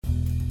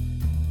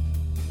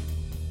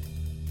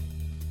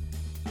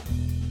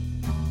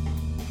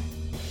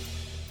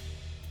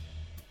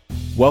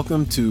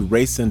Welcome to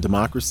Race and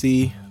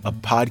Democracy, a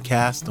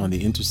podcast on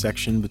the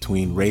intersection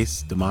between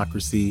race,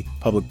 democracy,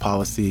 public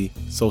policy,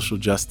 social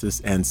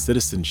justice, and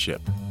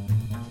citizenship.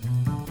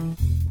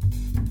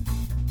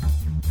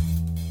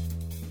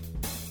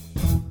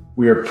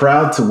 We are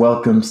proud to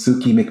welcome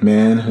Sukey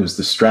McMahon, who's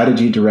the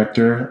Strategy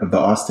Director of the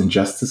Austin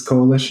Justice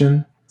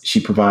Coalition. She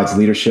provides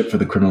leadership for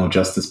the Criminal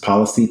Justice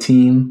Policy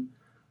Team.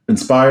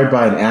 Inspired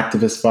by an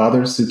activist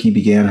father, Sukey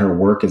began her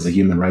work as a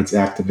human rights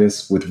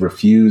activist with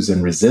Refuse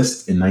and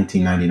Resist in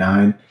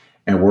 1999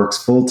 and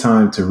works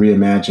full-time to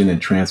reimagine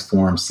and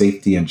transform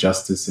safety and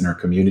justice in her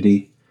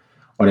community.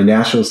 On a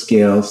national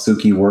scale,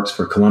 Sukey works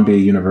for Columbia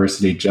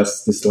University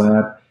Justice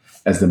Lab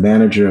as the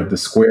manager of the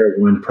Square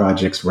One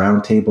Project's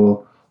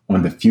Roundtable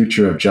on the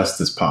Future of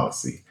Justice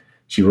Policy.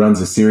 She runs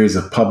a series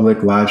of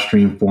public live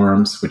stream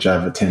forums, which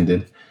I've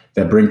attended,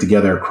 that bring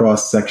together a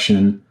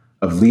cross-section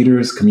of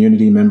leaders,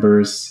 community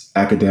members,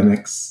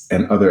 academics,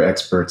 and other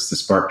experts to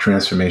spark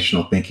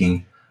transformational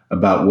thinking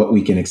about what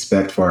we can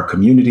expect for our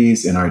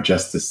communities and our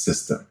justice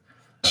system.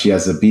 She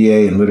has a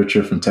BA in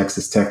literature from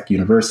Texas Tech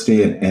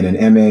University and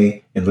an MA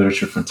in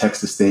literature from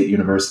Texas State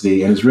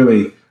University, and is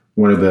really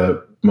one of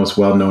the most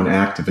well-known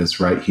activists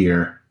right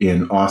here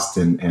in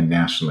Austin and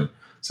nationally.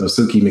 So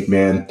Sukey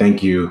McMahon,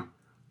 thank you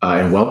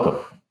and welcome.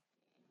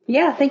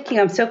 Yeah, thank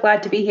you. I'm so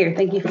glad to be here.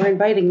 Thank you for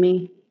inviting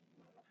me.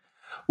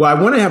 Well, I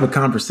want to have a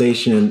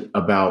conversation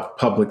about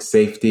public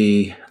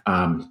safety,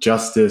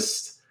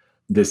 justice,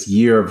 this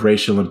year of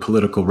racial and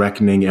political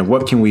reckoning, and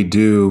what can we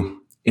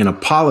do in a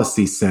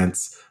policy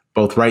sense,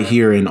 both right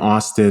here in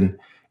Austin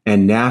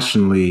and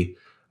nationally,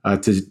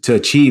 to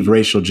achieve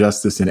racial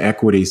justice and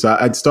equity. So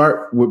I'd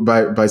start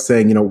by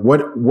saying,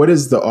 what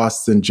is the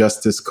Austin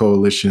Justice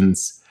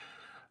Coalition's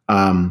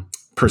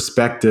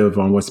perspective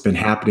on what's been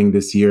happening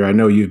this year? I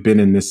know you've been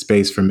in this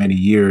space for many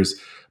years,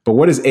 but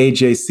what is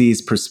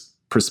AJC's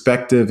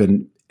perspective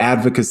and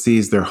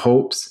advocacies, their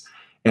hopes,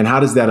 and how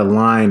does that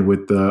align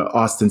with the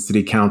Austin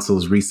City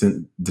Council's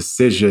recent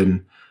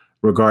decision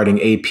regarding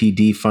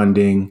APD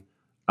funding,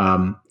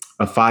 a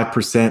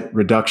 5%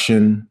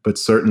 reduction, but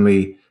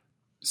certainly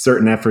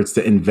certain efforts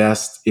to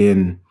invest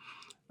in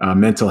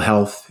mental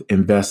health,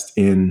 invest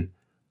in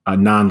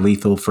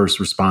non-lethal first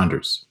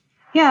responders?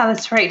 Yeah,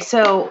 that's right.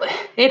 So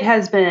it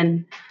has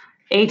been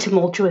a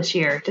tumultuous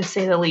year, to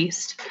say the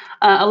least.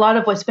 A lot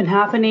of what's been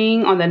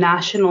happening on the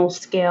national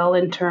scale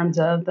in terms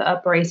of the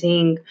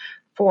uprising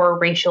for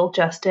racial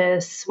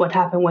justice, what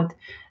happened with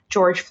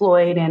George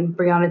Floyd and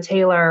Breonna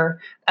Taylor,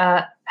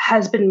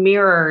 has been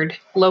mirrored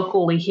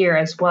locally here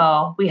as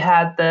well. We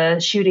had the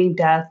shooting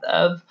death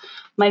of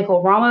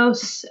Michael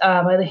Ramos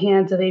by the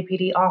hands of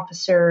APD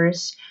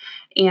officers,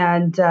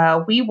 and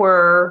we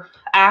were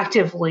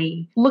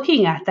actively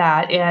looking at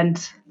that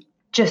and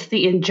just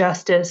the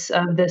injustice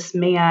of this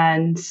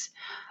man's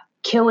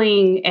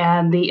killing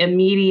and the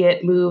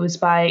immediate moves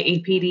by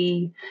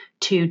APD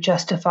to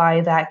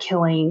justify that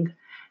killing.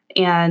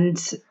 And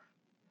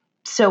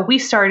so we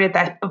started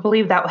that, I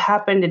believe that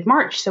happened in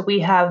March. So we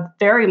have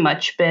very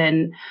much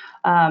been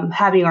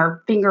having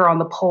our finger on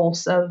the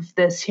pulse of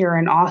this here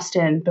in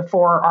Austin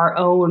before our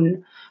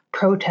own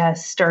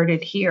protests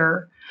started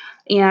here.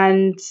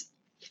 And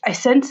I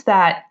sense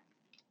that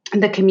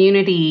the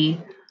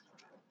community,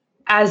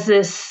 as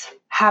this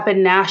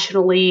happened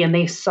nationally and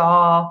they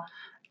saw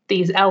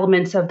these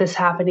elements of this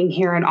happening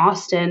here in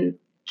Austin,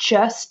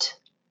 just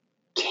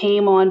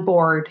came on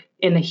board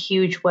in a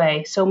huge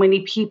way. So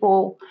many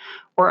people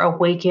were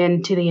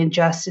awakened to the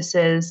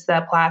injustices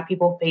that Black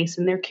people face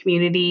in their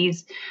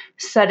communities.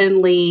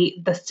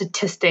 Suddenly, the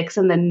statistics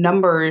and the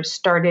numbers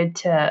started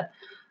to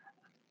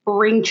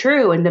ring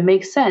true and to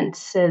make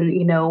sense.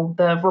 And,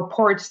 the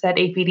reports that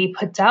APD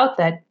puts out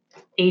that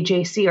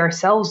AJC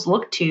ourselves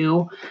look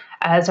to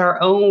as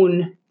our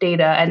own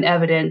data and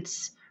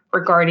evidence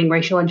regarding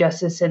racial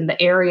injustice in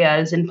the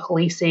areas and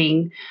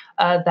policing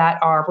that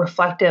are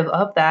reflective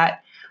of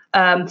that,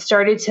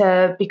 started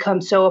to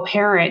become so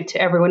apparent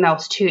to everyone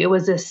else too. It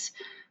was this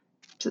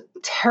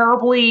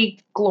terribly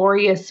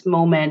glorious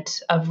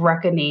moment of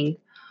reckoning.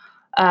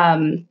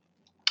 And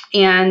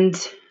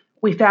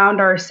we found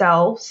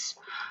ourselves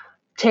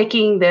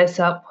taking this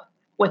up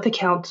with the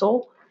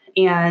council,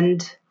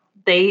 and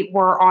they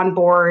were on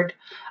board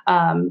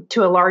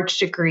to a large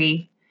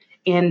degree.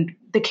 And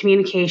the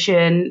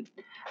communication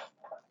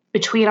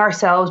between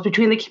ourselves,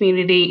 between the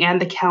community and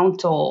the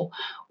council,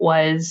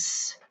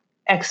 was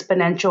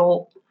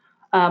exponential,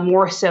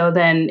 more so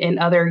than in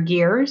other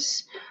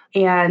years.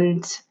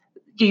 And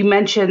you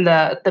mentioned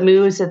the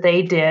moves that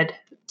they did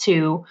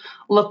to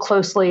look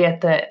closely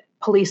at the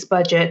police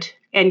budget.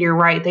 And you're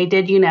right, they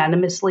did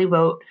unanimously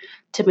vote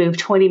to move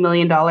 $20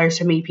 million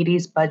from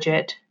APD's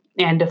budget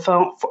and to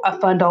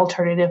fund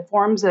alternative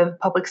forms of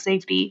public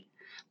safety.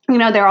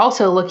 They're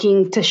also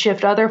looking to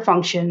shift other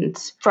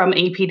functions from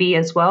APD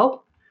as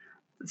well,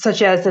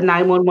 such as the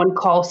 911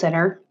 call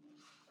center,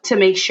 to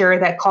make sure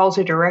that calls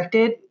are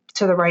directed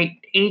to the right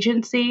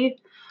agency,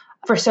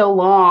 for so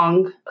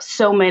long,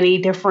 so many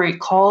different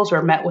calls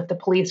were met with the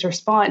police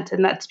response,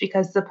 and that's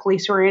because the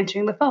police were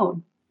answering the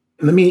phone.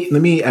 Let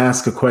me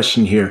ask a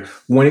question here.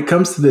 When it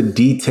comes to the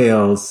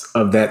details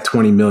of that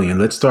 20 million,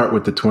 let's start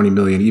with the 20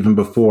 million, even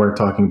before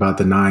talking about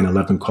the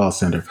 9/11 call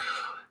center.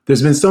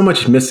 There's been so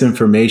much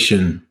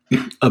misinformation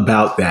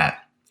about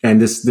that. And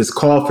this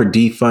call for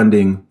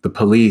defunding the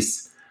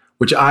police,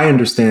 which I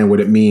understand what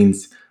it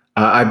means.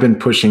 I've been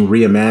pushing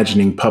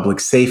reimagining public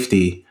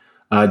safety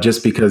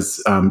just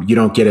because you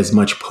don't get as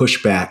much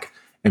pushback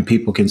and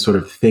people can sort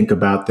of think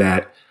about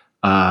that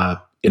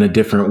in a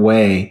different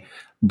way.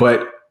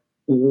 But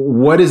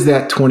what does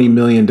that $20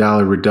 million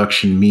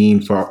reduction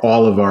mean for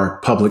all of our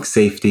public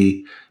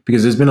safety?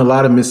 Because there's been a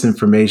lot of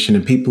misinformation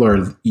and people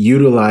are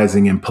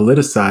utilizing and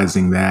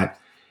politicizing that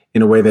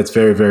in a way that's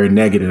very, very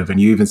negative.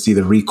 And you even see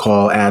the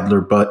recall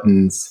Adler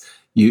buttons,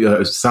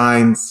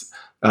 signs,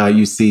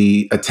 you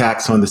see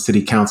attacks on the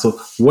city council.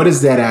 What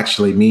does that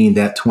actually mean,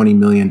 that $20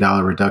 million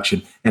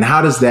reduction? And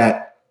how does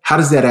that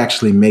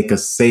actually make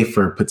us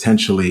safer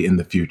potentially in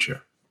the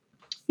future?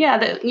 Yeah,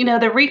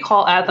 the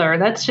recall Adler,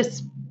 that's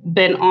just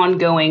been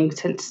ongoing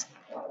since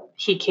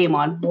he came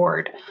on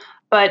board.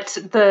 But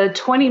the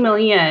 20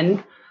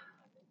 million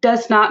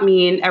does not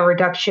mean a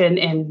reduction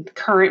in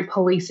current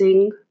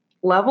policing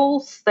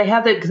levels. They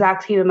have the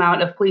exact same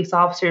amount of police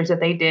officers that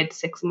they did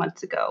 6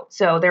 months ago.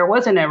 So there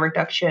wasn't a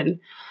reduction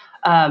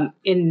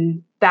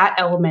in that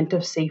element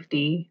of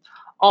safety.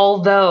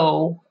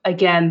 Although,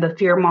 again, the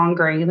fear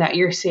mongering that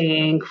you're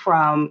seeing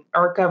from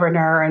our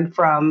governor and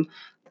from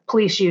the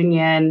police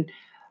union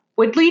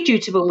would lead you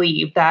to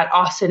believe that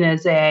Austin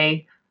is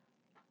a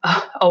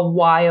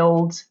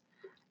wild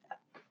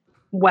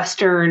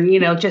Western,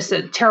 just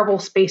a terrible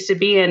space to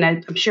be in.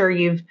 I'm sure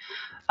you've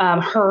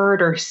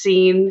heard or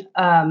seen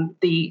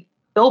the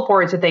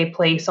billboards that they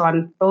place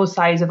on both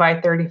sides of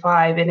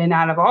I-35 in and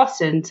out of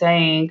Austin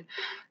saying,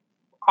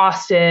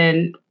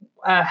 Austin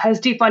has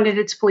defunded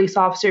its police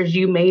officers.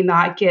 You may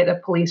not get a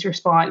police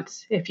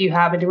response if you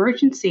have an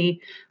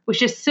emergency,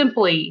 which is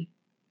simply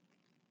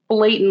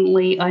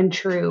blatantly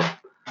untrue.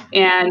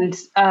 And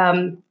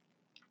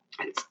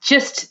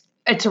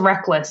it's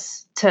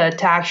reckless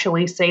to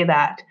actually say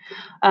that.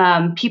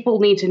 People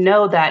need to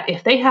know that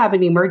if they have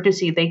an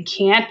emergency, they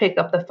can pick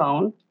up the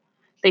phone.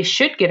 They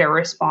should get a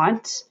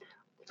response.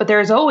 But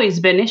there's always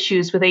been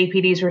issues with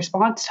APD's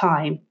response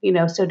time,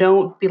 so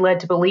don't be led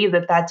to believe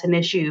that that's an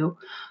issue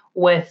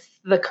with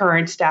the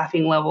current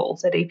staffing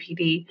levels at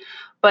APD.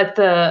 But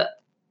the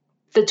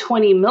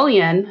 20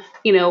 million,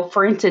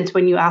 for instance,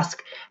 when you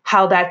ask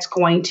how that's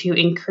going to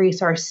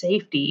increase our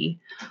safety,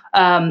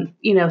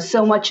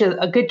 so much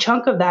a good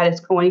chunk of that is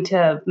going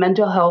to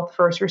mental health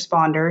first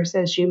responders,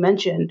 as you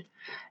mentioned.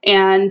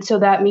 And so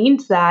that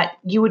means that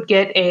you would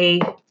get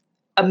a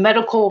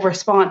medical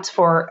response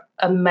for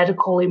a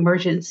medical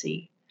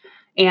emergency.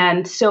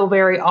 And so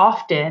very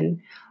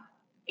often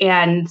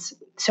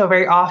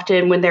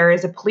when there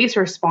is a police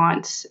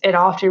response, it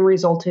often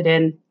resulted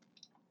in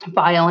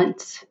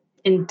violence,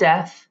 in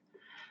death,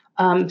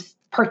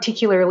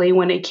 particularly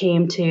when it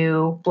came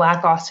to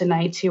Black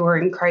Austinites who were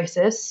in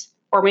crisis,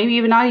 or maybe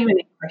even not even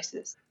in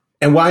crisis.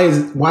 And why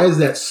is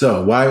that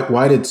so?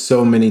 Why did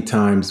so many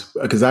times,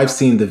 because I've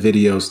seen the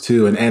videos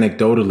too, and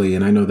anecdotally,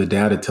 and I know the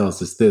data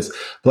tells us this,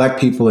 Black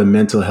people in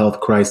mental health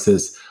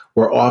crisis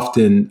were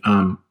often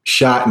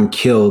shot and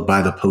killed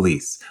by the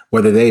police,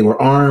 whether they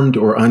were armed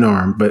or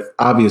unarmed, but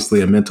obviously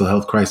a mental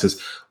health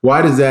crisis.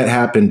 Why does that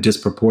happen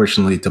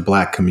disproportionately to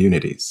Black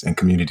communities and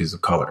communities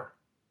of color?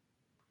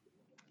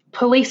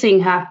 Policing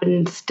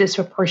happens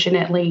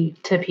disproportionately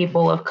to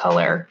people of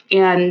color,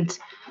 and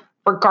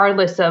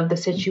regardless of the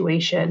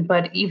situation,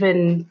 but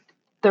even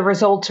the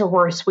results are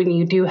worse when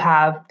you do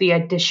have the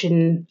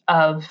addition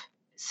of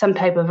some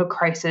type of a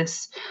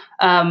crisis.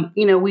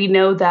 We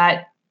know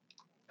that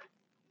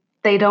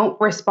they don't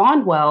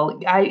respond well.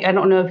 I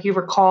don't know if you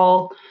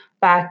recall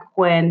back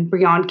when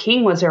Breonna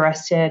King was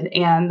arrested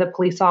and the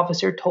police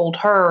officer told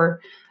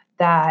her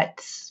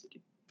that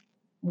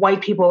white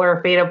people are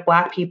afraid of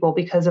Black people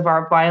because of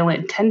our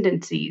violent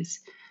tendencies.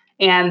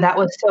 And that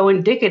was so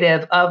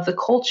indicative of the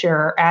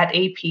culture at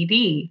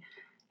APD.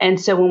 And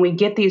so when we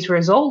get these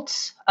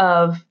results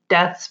of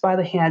deaths by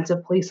the hands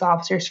of police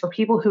officers for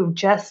people who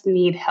just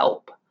need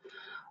help,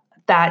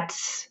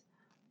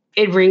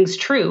 it rings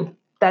true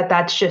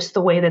that's just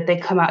the way that they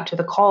come out to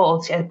the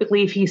calls. I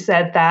believe he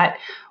said that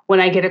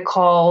when I get a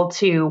call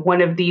to one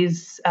of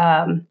these,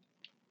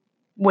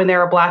 when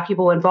there are Black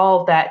people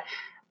involved, that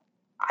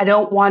I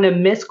don't want to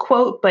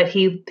misquote, but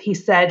he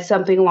said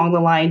something along the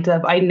lines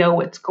of, I know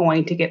it's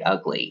going to get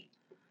ugly.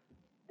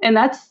 And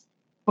that's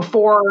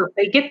before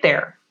they get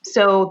there.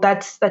 So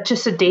that's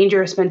just a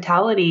dangerous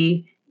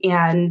mentality.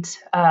 And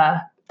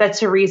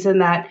that's the reason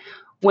that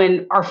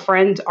when our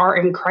friends are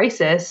in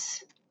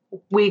crisis,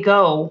 we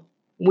go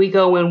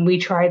and we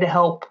try to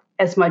help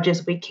as much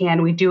as we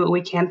can. We do what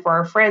we can for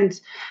our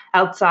friends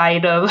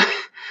outside of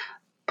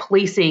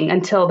policing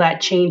until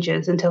that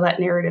changes, until that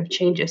narrative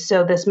changes.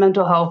 So this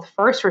mental health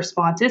first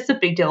response is a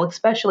big deal,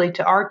 especially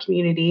to our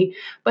community,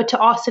 but to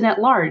Austin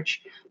at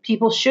large,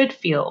 people should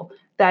feel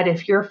that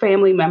if your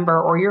family member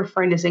or your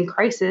friend is in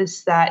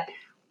crisis, that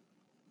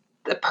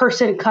the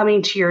person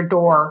coming to your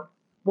door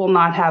will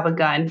not have a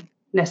gun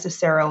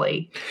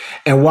necessarily.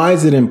 And why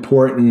is it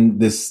important,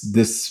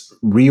 this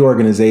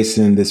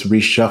reorganization, this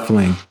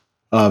reshuffling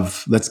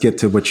of, let's get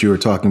to what you were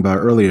talking about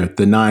earlier,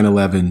 the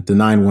 911, the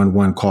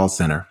 911 call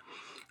center?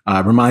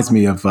 Reminds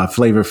me of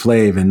Flavor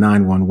Flav and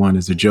 911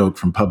 is a joke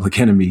from Public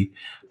Enemy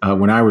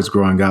when I was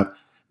growing up.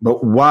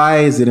 But why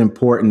is it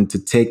important to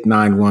take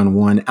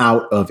 911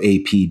 out of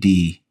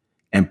APD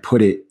and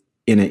put it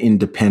in an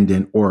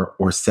independent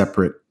or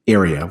separate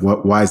area?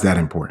 Why is that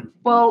important?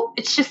 Well,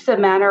 it's just a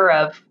matter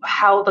of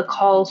how the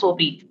calls will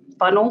be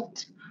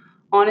funneled,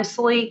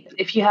 honestly.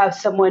 If you have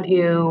someone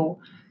who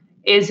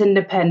is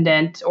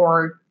independent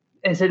or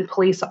is in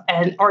police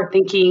and are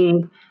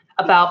thinking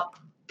about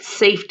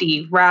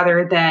safety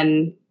rather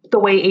than the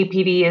way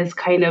APD is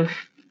kind of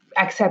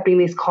accepting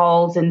these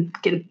calls and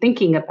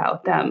thinking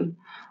about them,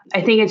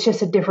 I think it's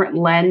just a different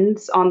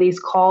lens on these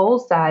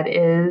calls that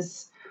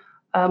is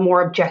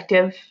more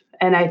objective.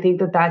 And I think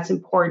that that's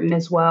important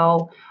as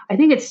well. I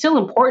think it's still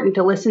important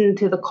to listen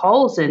to the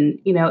calls. And,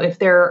 if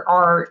there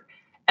are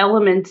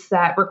elements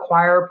that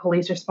require a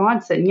police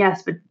response, then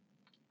yes, but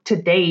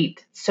to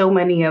date, so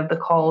many of the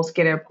calls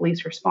get a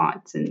police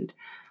response. And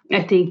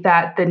I think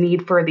that the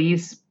need for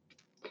these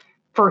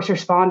first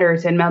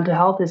responders and mental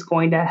health is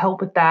going to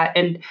help with that.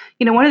 And,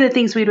 one of the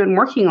things we've been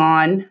working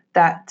on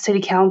that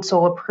City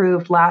Council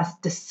approved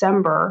last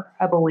December,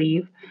 I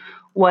believe,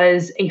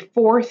 was a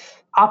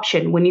fourth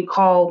option when you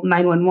call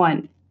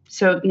 911.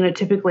 So,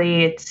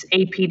 typically it's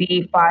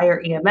APD,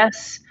 fire,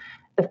 EMS.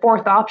 The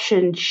fourth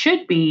option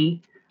should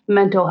be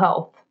mental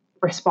health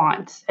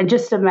response. And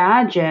just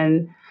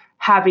imagine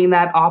having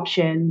that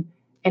option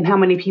and how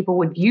many people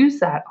would use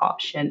that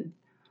option.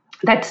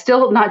 That's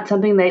still not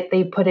something that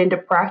they put into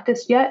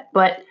practice yet,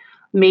 but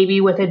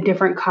maybe with a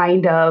different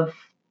kind of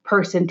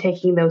person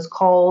taking those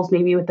calls,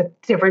 maybe with a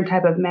different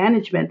type of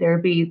management, they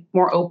would be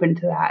more open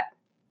to that.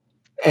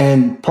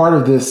 And part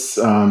of this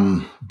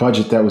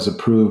budget that was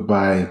approved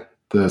by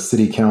the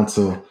City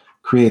Council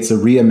creates a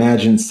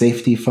reimagined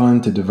safety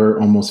fund to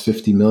divert almost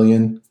 $50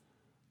 million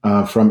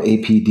from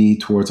APD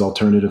towards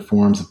alternative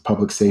forms of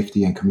public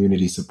safety and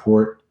community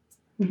support.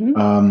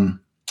 Mm-hmm.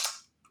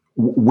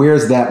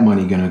 Where's that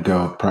money going to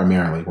go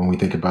primarily when we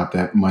think about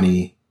that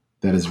money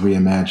that is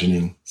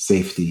reimagining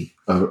safety,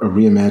 a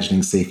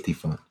reimagining safety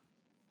fund?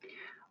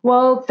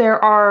 Well,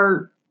 there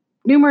are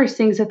numerous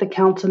things that the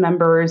council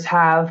members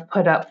have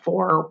put up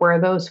for where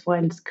those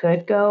funds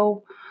could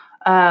go.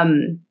 They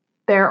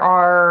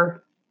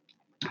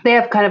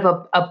have kind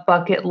of a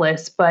bucket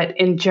list, but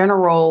in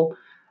general,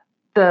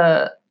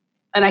 I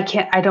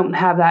don't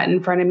have that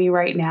in front of me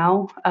right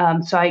now.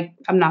 So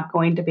I'm not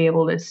going to be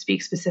able to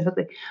speak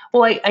specifically.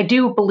 Well, I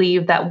do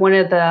believe that one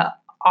of the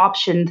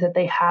options that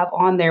they have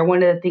on there,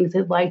 one of the things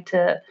they'd like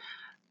to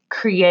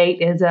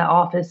create is an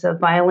Office of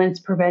Violence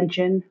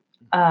Prevention.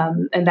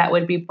 And that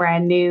would be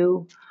brand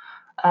new.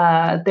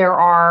 There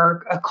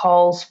are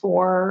calls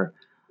for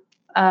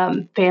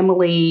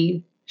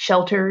family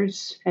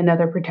shelters and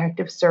other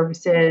protective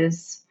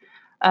services.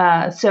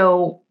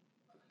 So,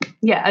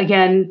 yeah,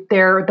 again,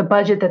 the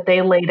budget that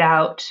they laid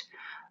out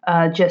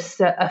just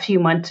a few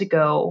months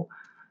ago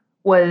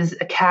was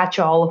a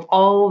catch-all of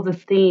all of the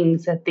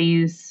things that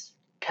these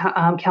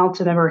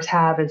council members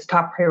have as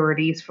top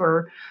priorities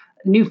for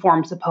new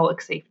forms of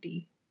public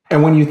safety.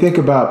 And when you think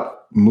about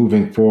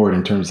moving forward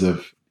in terms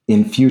of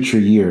in future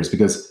years,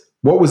 because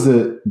what was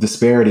the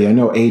disparity? I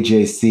know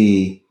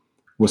AJC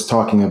was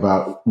talking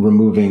about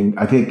removing,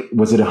 I think,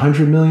 was it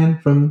 $100 million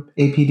from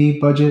APD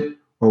budget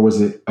or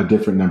was it a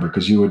different number?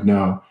 Because you would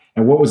know.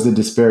 And what was the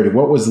disparity?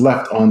 What was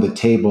left on the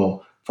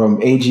table from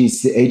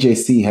AJC?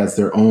 AJC has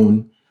their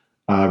own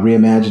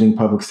reimagining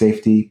public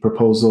safety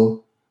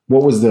proposal.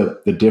 What was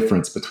the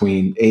difference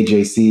between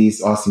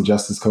AJC's, Austin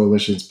Justice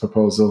Coalition's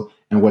proposal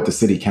and what the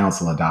City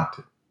Council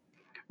adopted?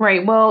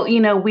 Right. Well,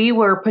 we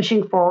were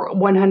pushing for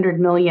 $100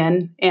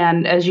 million.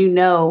 And as you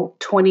know,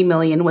 $20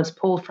 million was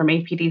pulled from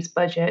APD's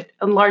budget.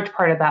 A large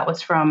part of that was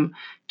from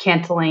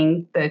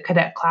canceling the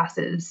cadet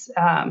classes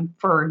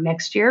for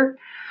next year.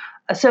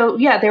 So,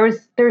 yeah,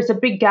 there's a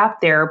big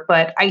gap there.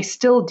 But I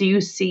still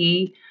do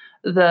see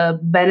the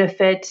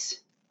benefit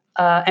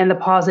and the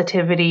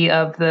positivity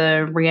of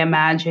the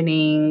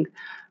reimagining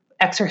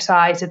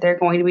exercise that they're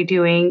going to be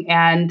doing.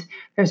 And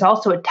there's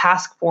also a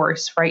task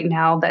force right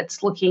now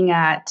that's looking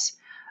at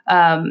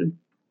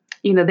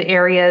the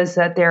areas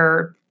that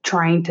they're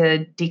trying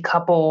to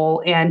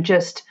decouple and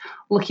just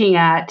looking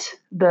at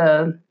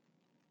the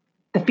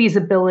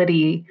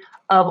feasibility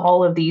of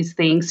all of these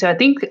things. So I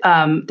think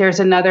there's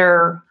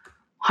another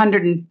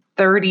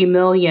 $130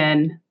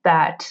 million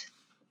that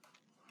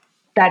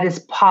is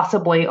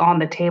possibly on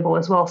the table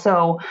as well.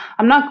 So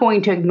I'm not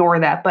going to ignore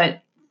that,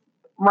 but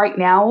right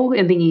now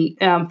in the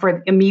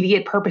for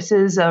immediate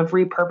purposes of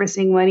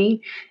repurposing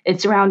money,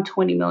 it's around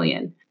 $20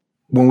 million.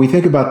 When we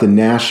think about the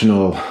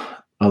national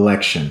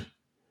election,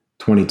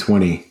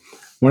 2020,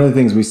 one of the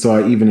things we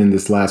saw even in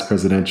this last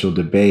presidential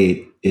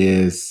debate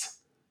is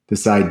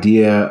this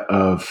idea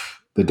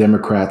of the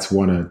Democrats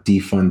want to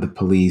defund the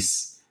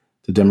police.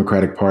 The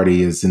Democratic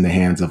Party is in the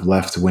hands of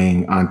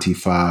left-wing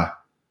Antifa,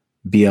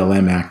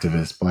 BLM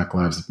activists, Black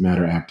Lives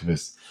Matter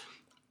activists.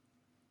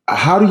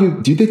 How do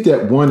you think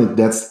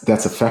that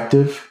that's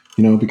effective?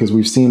 Because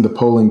we've seen the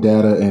polling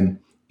data, and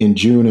in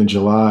June and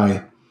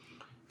July,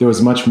 there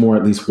was much more,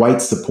 at least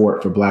white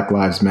support for Black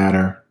Lives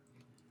Matter.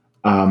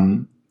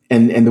 And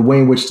the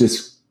way in which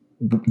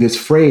this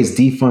phrase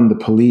defund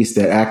the police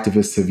that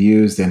activists have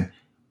used, and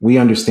we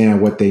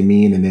understand what they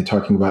mean, and they're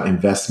talking about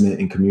investment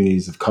in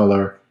communities of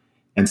color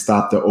and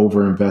stop the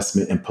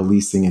overinvestment in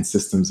policing and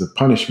systems of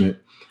punishment.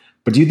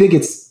 But do you think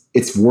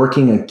it's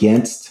working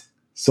against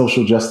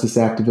social justice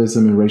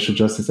activism and racial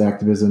justice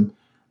activism,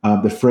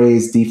 the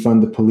phrase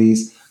defund the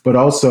police, but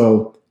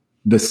also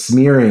the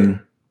smearing,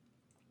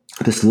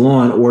 this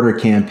law and order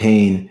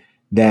campaign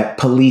that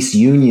police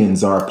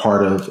unions are a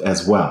part of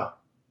as well?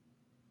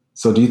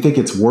 So do you think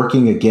it's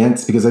working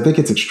against, because I think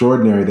it's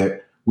extraordinary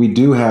that we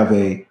do have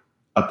a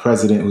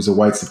president who's a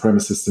white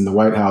supremacist in the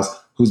White House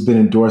who's been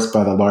endorsed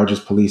by the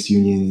largest police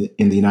union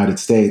in the United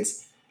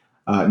States.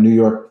 New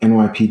York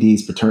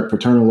NYPD's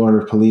Fraternal Order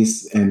of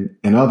Police and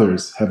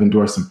others have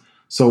endorsed him.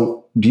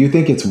 So do you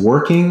think it's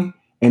working?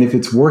 And if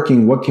it's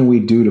working, what can we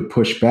do to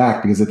push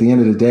back? Because at the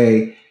end of the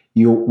day,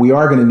 we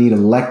are going to need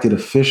elected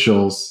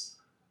officials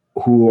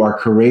who are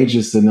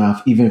courageous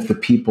enough, even if the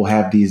people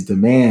have these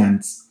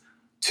demands,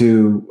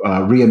 to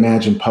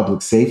reimagine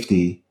public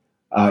safety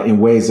in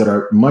ways that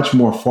are much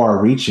more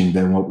far-reaching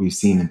than what we've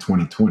seen in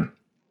 2020.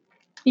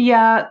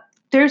 Yeah,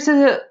 there's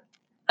an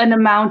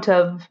amount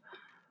of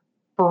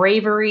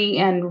bravery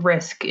and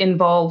risk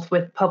involved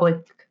with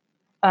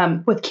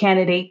with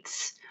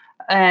candidates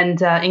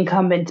and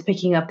incumbents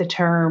picking up the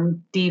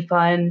term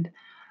defund.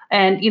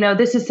 And,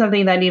 this is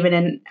something that even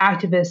in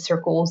activist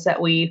circles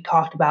that we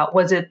talked about,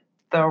 was it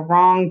the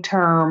wrong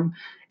term?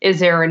 Is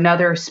there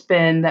another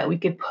spin that we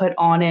could put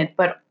on it?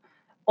 But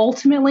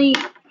ultimately,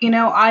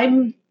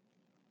 I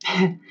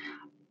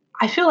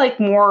feel like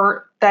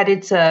more that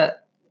it's an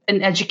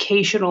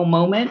educational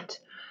moment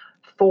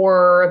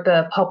for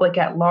the public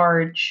at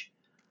large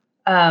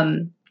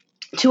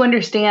to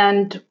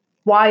understand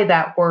why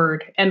that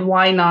word and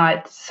why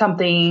not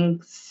something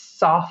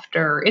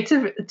softer. It's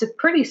a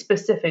pretty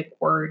specific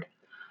word,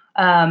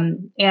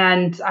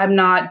 and I'm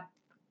not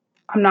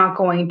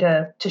going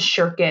to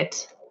shirk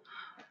it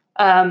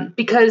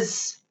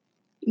because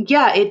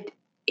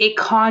it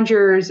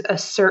conjures a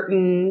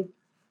certain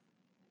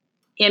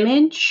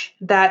image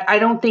that I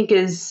don't think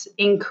is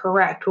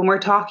incorrect. When we're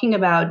talking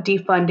about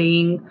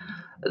defunding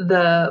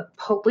the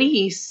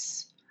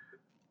police,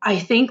 I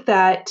think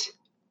that,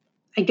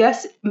 I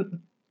guess,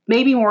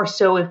 maybe more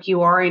so if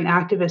you are in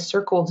activist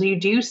circles, you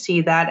do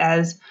see that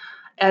as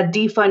a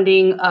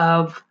defunding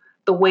of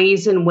the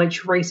ways in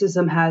which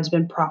racism has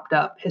been propped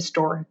up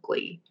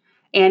historically.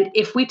 And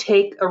if we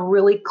take a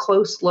really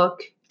close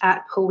look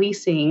at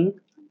policing,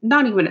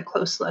 not even a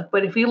close look,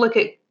 but if we look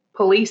at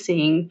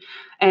policing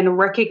and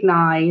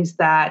recognize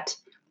that,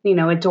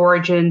 its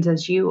origins,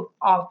 as you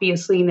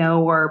obviously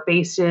know, are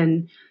based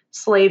in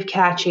slave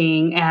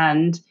catching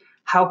and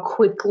how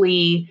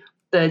quickly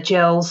the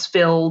jails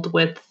filled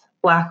with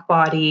Black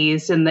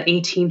bodies in the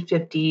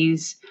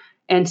 1850s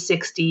and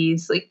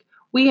 60s. Like,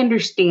 we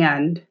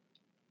understand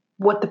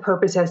what the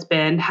purpose has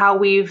been, how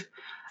we've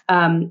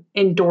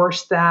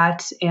endorsed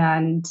that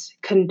and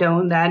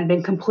condoned that and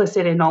been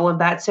complicit in all of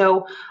that.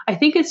 So I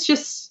think it's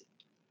just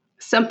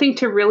something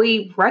to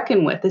really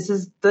reckon with. This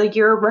is the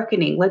year of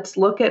reckoning. Let's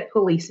look at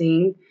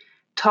policing,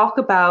 talk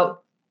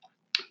about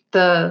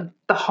the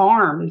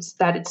harms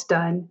that it's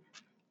done,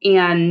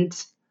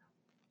 and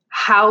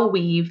how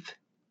we've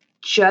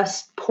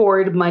just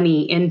poured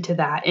money into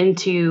that,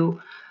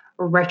 into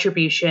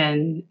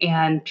retribution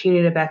and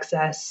punitive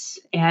excess,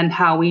 and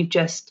how we've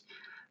just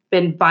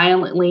been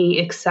violently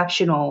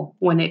exceptional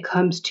when it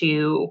comes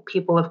to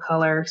people of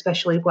color,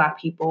 especially Black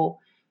people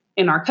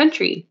in our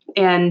country.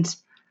 And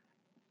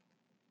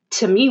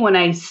to me, when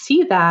I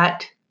see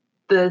that,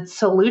 the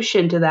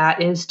solution to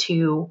that is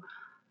to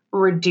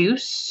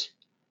reduce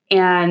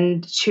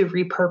and to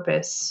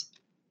repurpose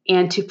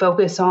and to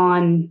focus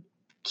on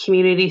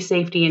community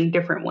safety in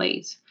different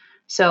ways.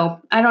 So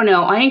I don't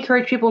know. I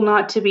encourage people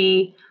not to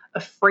be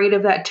afraid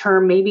of that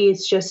term. Maybe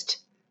it's just,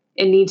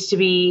 it needs to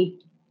be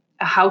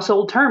a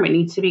household term. It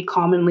needs to be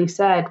commonly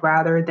said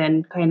rather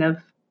than kind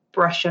of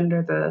brushed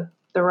under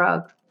the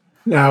rug.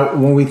 Now,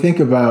 when we think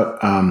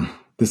about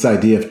this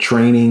idea of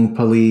training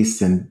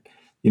police and,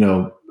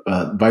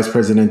 former vice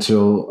president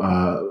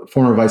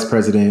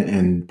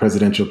and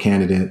presidential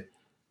candidate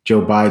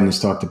Joe Biden has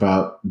talked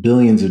about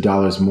billions of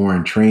dollars more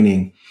in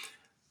training.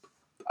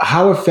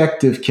 How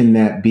effective can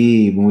that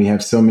be when we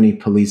have so many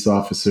police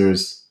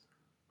officers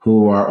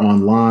who are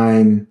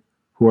online,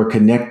 who are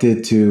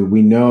connected to,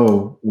 we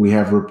know we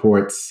have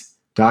reports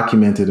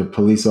documented of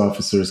police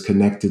officers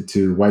connected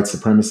to white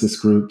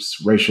supremacist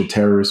groups, racial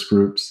terrorist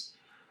groups.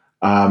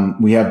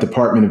 We have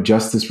Department of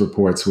Justice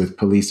reports with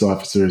police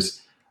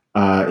officers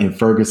in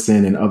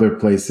Ferguson and other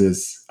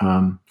places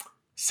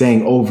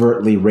saying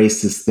overtly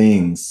racist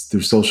things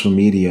through social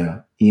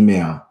media,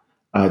 email,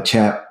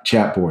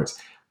 chat boards.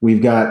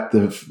 We've got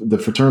the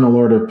Fraternal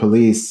Order of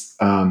Police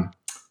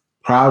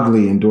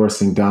proudly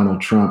endorsing Donald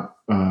Trump,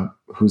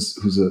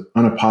 who's an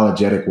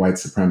unapologetic white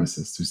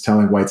supremacist, who's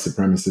telling white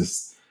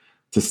supremacists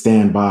to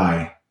stand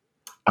by,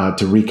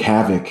 to wreak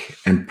havoc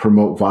and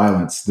promote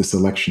violence this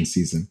election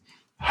season.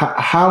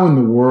 How in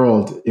the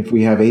world, if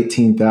we have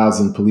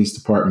 18,000 police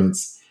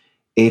departments,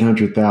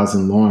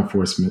 800,000 law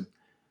enforcement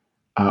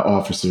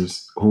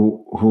officers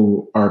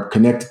who are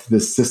connected to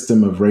this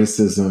system of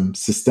racism,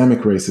 systemic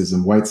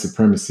racism, white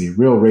supremacy,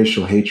 real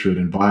racial hatred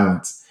and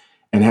violence,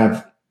 and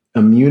have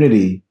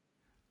immunity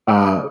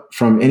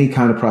from any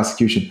kind of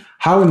prosecution,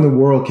 how in the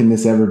world can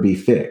this ever be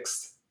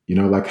fixed?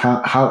 Like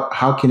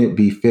how can it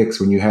be fixed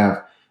when you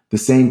have the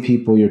same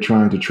people you're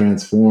trying to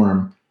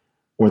transform,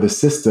 or the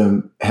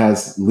system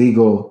has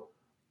legal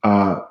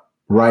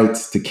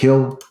rights to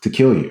kill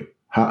you?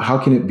 How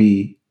can it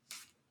be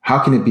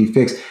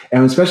fixed?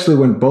 And especially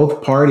when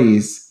both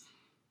parties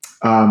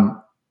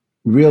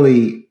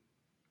really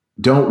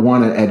don't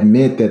want to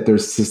admit that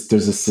there's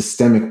a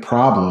systemic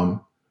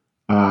problem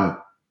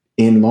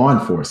in law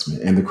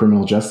enforcement and the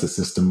criminal justice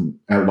system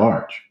at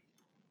large.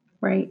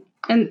 Right.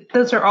 And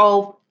those are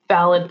all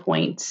valid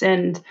points.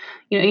 And,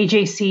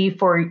 AJC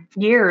for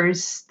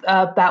years,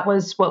 that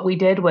was what we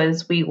did,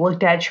 was we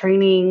looked at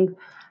training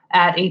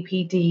at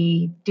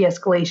APD,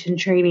 de-escalation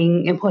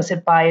training,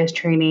 implicit bias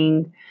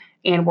training,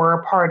 and we're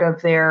a part of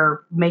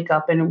their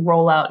makeup and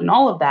rollout and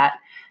all of that.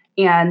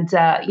 And,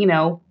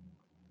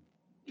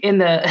 in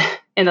the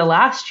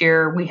last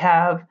year, we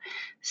have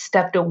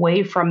stepped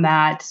away from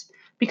that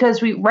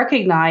because we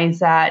recognize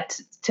that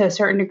to a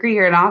certain degree,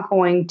 you're not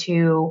going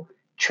to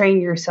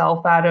train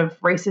yourself out of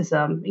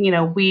racism.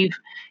 We've,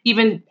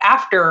 even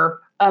after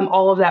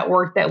all of that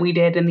work that we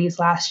did in these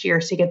last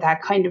years to get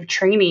that kind of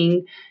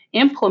training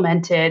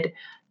implemented,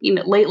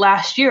 late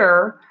last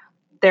year,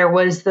 there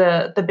was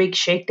the big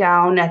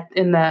shakedown at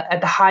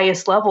the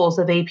highest levels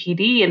of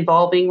APD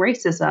involving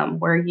racism,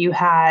 where you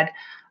had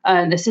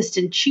an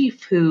assistant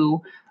chief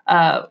who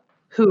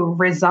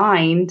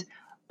resigned,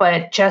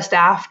 but just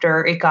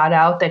after it got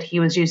out that he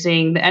was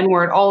using the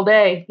N-word all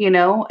day,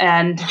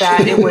 and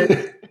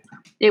that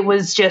it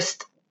was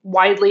just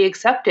widely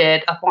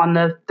accepted up on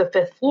the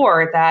fifth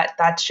floor that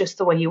that's just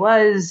the way he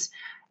was.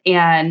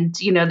 And,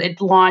 it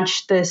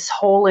launched this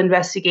whole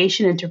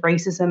investigation into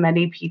racism at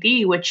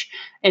APD, which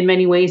in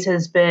many ways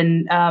has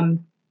been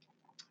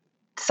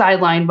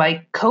sidelined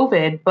by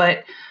COVID.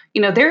 But,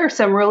 there are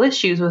some real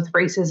issues with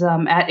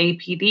racism at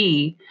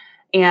APD.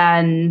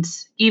 And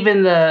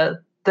even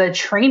the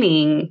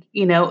training,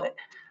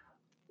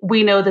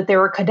 we know that there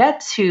were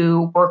cadets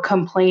who were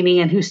complaining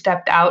and who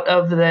stepped out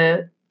of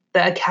the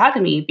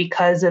academy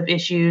because of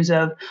issues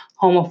of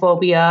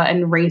homophobia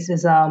and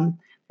racism.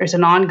 There's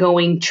an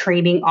ongoing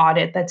training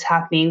audit that's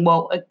happening,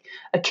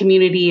 a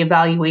community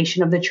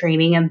evaluation of the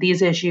training, and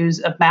these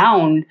issues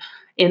abound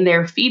in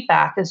their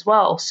feedback as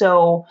well.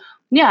 So,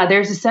 yeah,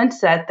 there's a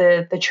sense that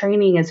the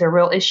training is a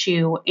real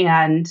issue,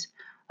 and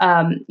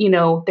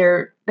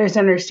there's an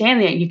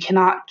understanding that you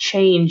cannot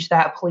change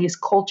that police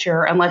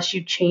culture unless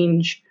you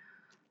change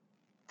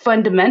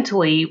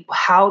fundamentally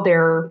how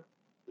they're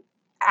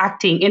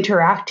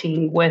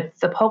interacting with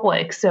the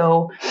public.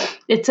 So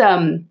it's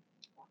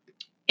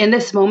in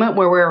this moment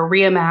where we're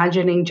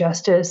reimagining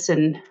justice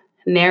and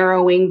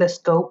narrowing the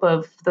scope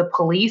of the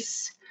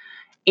police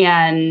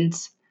and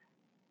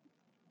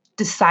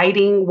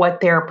deciding what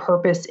their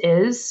purpose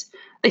is,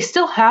 they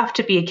still have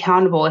to be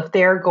accountable if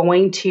they're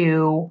going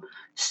to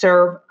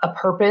serve a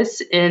purpose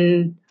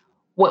in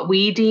what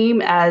we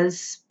deem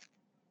as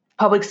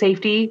public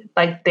safety,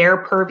 like their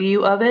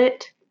purview of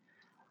it.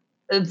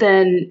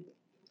 Then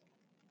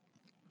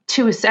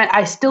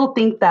I still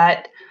think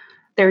that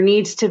there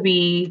needs to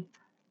be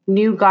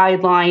new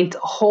guidelines, a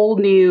whole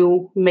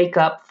new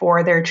makeup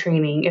for their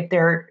training if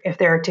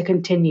they're to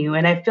continue.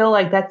 And I feel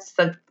like that's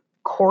the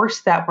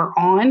course that we're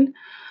on,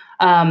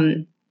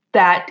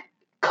 that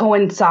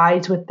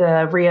coincides with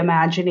the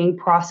reimagining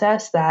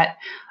process that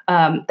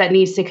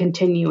needs to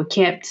continue.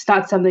 It's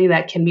not something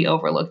that can be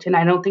overlooked. And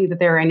I don't think that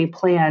there are any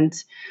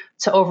plans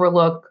to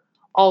overlook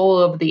all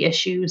of the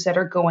issues that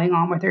are going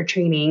on with their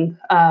training.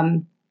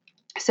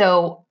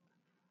 So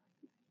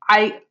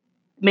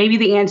maybe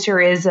the answer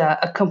is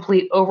a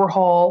complete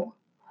overhaul.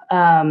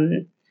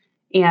 And,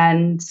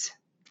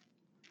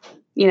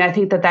 I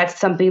think that that's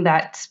something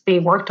that's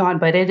being worked on,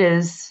 but it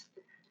is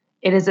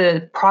a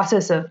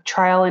process of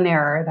trial and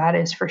error, that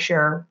is for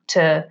sure,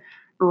 to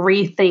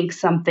rethink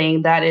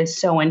something that is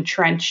so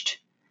entrenched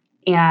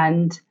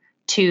and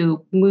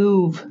to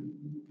move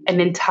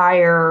an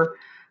entire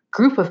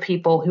group of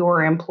people who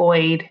are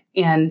employed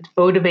and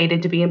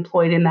motivated to be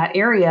employed in that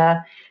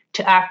area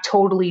to act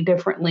totally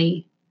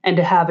differently and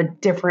to have a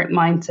different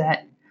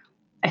mindset.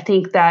 I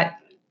think that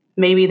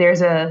maybe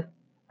there's a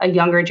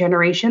younger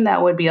generation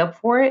that would be up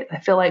for it. I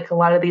feel like a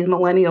lot of these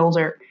millennials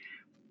are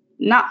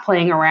not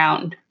playing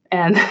around.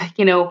 And,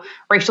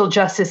 racial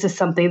justice is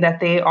something that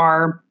they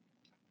are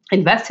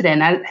invested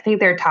in. I think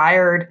they're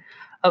tired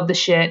of the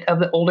shit of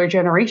the older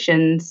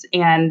generations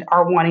and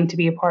are wanting to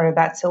be a part of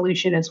that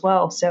solution as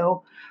well.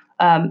 So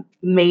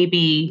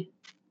maybe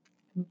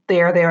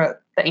they're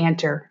the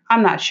answer.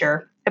 I'm not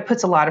sure. It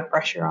puts a lot of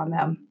pressure on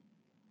them.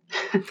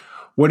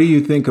 What do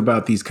you think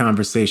about these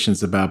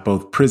conversations about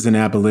both prison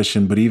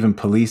abolition, but even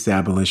police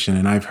abolition?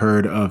 And I've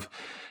heard of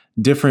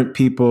different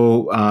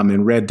people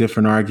and read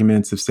different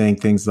arguments of saying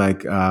things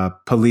like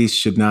police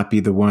should not be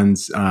the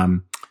ones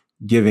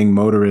giving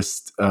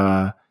motorists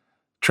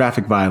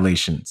traffic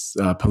violations.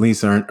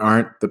 Police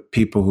aren't the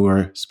people who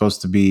are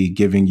supposed to be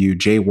giving you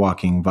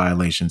jaywalking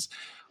violations.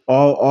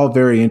 All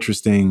very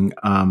interesting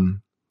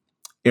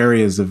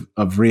areas of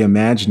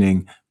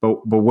reimagining.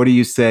 But what do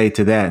you say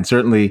to that? And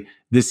certainly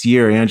this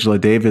year, Angela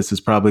Davis has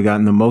probably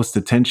gotten the most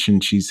attention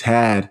she's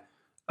had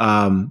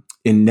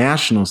in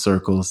national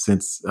circles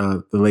since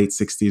the late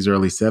 60s,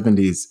 early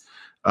 70s.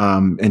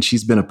 And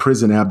she's been a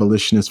prison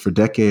abolitionist for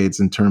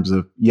decades in terms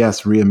of,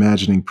 yes,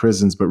 reimagining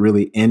prisons, but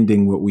really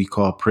ending what we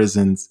call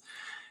prisons.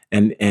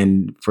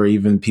 And for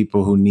even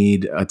people who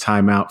need a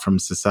timeout from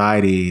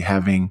society,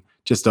 having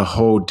just a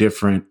whole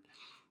different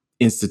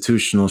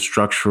institutional,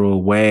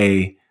 structural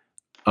way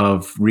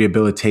of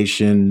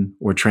rehabilitation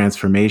or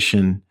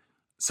transformation.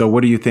 So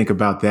what do you think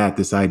about that,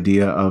 this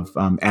idea of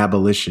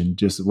abolition,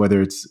 just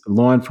whether it's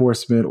law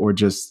enforcement or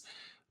just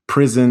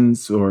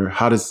prisons, or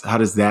how does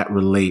that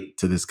relate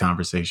to this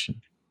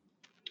conversation?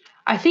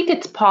 I think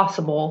it's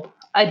possible.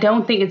 I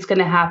don't think it's going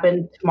to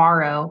happen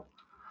tomorrow,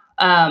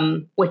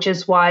 which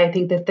is why I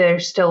think that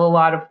there's still a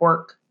lot of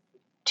work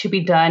to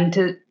be done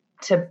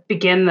to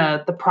begin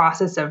the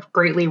process of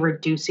greatly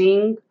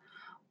reducing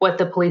what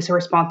the police are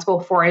responsible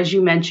for. As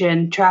you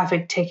mentioned,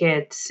 traffic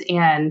tickets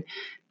and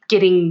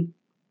getting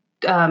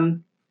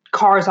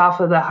cars off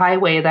of the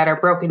highway that are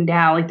broken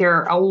down. Like, there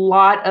are a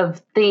lot of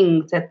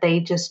things that they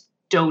just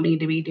don't need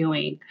to be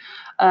doing.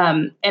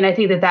 And I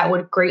think that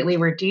would greatly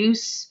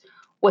reduce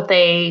what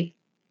they're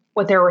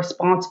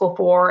responsible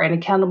for and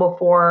accountable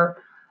for.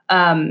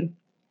 I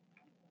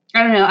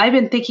don't know. I've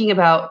been thinking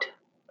about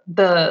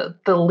the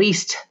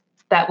least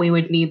that we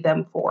would need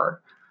them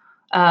for.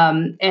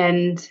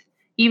 And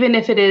even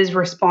if it is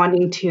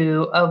responding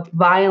to a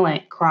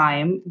violent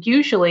crime,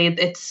 usually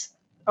it's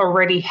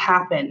already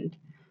happened.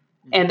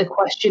 And the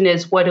question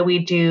is, what do we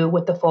do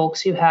with the folks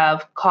who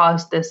have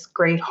caused this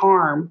great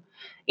harm?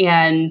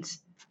 And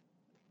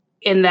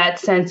in that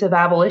sense of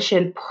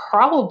abolition,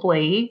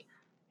 probably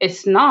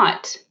it's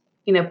not,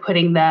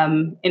 putting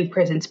them in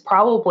prisons.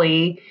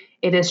 Probably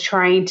it is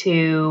trying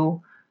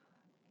to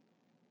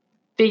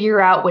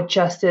figure out what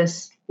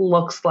justice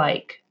looks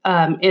like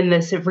in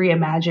this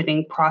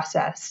reimagining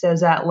process.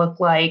 Does that look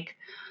like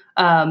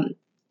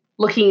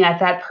looking at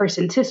that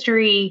person's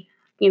history,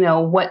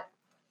 what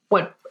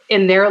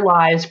in their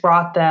lives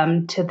brought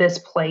them to this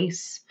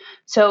place?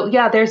 So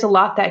yeah, there's a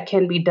lot that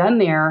can be done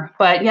there.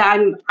 But yeah,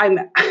 I'm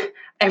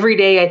every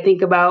day I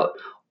think about,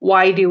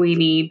 why do we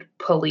need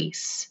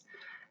police?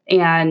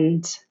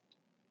 And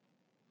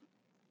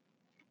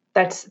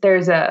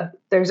there's a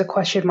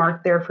question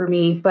mark there for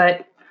me.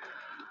 But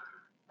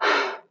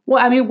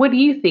well, I mean, what do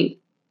you think?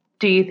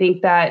 Do you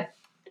think that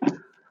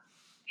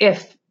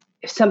if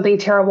something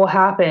terrible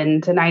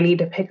happens and I need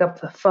to pick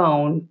up the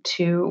phone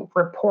to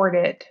report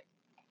it,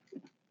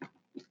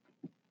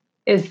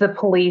 is the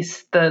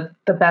police the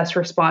best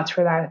response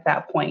for that at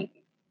that point?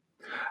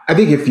 I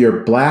think if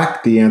you're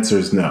Black, the answer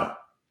is no.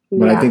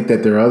 But yeah. I think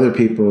that there are other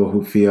people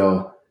who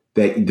feel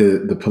that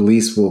the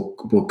police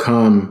will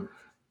come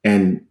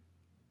and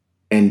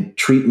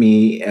treat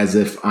me as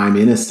if I'm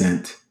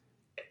innocent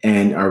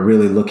and are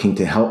really looking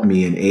to help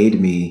me and aid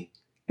me.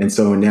 And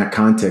so in that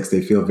context,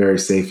 they feel very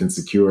safe and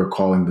secure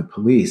calling the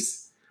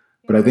police.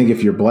 But I think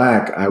if you're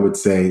Black, I would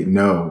say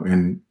no.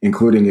 And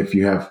including if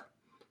you have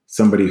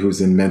somebody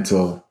who's in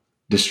mental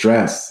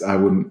distress, I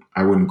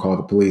wouldn't call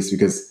the police,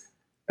 because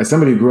as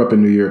somebody who grew up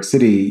in New York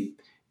City,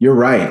 you're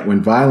right.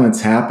 When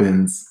violence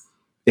happens,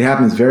 it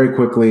happens very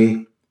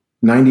quickly.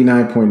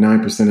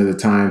 99.9% of the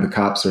time, the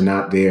cops are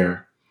not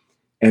there.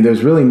 And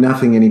there's really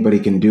nothing anybody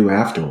can do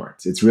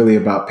afterwards. It's really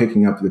about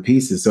picking up the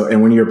pieces. So,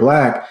 and when you're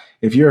Black,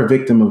 if you're a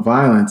victim of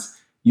violence,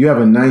 you have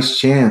a nice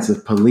chance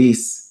of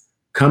police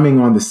coming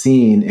on the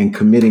scene and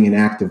committing an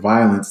act of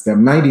violence that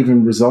might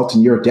even result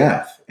in your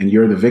death, and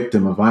you're the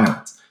victim of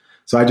violence.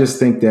 So I just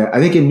think that, I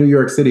think in New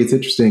York City, it's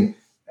interesting,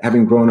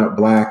 having grown up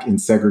Black in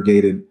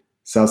segregated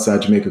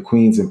Southside Jamaica,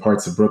 Queens, and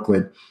parts of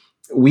Brooklyn,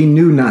 we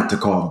knew not to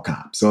call the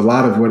cops. So a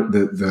lot of what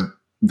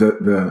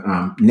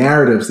the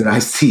narratives that I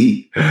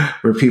see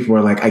where people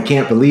are like, I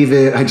can't believe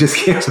it. I just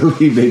can't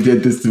believe they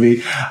did this to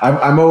me.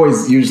 I'm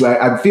always usually,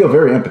 I feel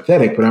very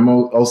empathetic, but I'm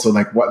also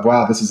like,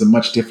 wow, this is a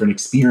much different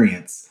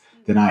experience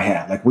than I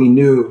had. Like, we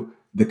knew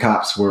the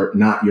cops were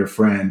not your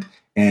friend,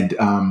 and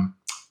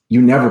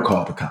you never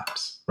call the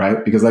cops,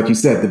 right? Because like you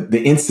said,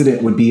 the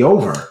incident would be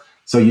over.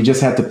 So you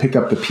just had to pick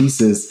up the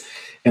pieces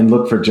and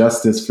look for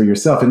justice for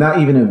yourself, and not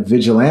even a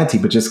vigilante,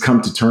 but just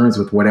come to terms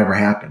with whatever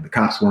happened. The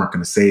cops weren't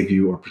going to save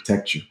you or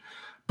protect you.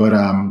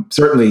 But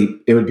certainly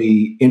it would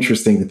be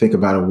interesting to think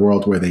about a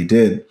world where they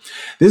did.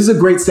 This is a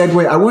great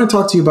segue. I want to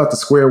talk to you about the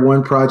Square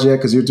One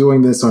Project because you're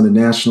doing this on a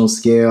national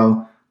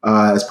scale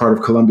as part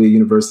of Columbia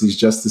University's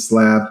Justice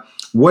Lab.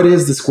 What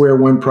is the Square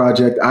One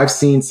Project? I've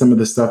seen some of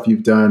the stuff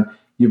you've done.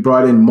 You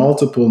brought in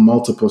multiple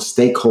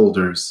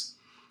stakeholders.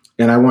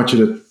 And I want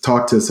you to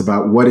talk to us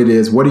about what it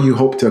is. What do you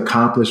hope to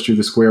accomplish through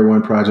the Square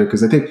One Project?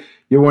 Because I think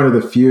you're one of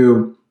the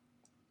few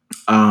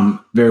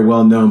very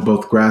well-known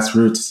both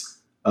grassroots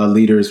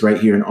leaders right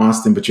here in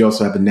Austin, but you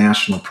also have a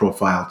national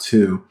profile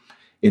too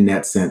in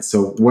that sense.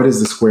 So what is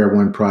the Square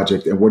One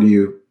Project and what are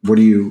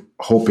you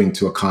hoping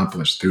to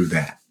accomplish through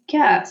that?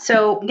 Yeah,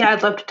 so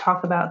I'd love to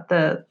talk about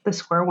the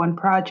Square One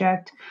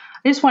Project.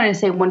 I just wanted to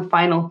say one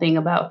final thing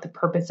about the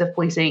purpose of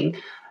policing.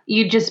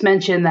 You just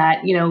mentioned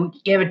that, you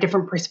have a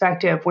different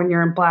perspective when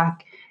you're in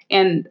Black.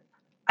 And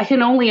I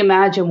can only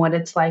imagine what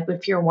it's like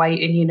if you're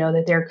white and you know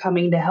that they're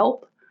coming to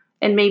help.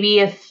 And maybe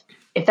if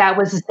that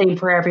was the same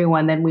for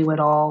everyone, then we would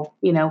all,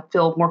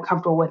 feel more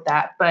comfortable with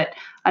that. But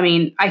I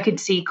mean, I could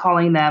see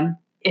calling them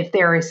if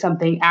there is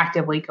something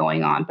actively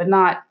going on, but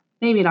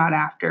maybe not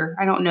after.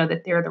 I don't know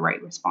that they're the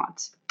right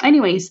response.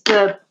 Anyways,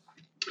 the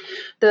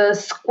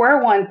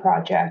Square One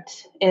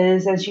Project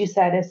is, as you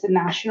said, it's a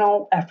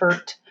national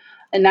effort,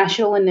 a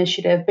national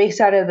initiative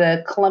based out of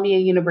the Columbia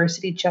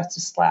University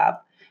Justice Lab.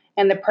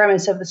 And the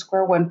premise of the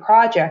Square One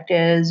Project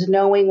is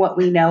knowing what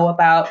we know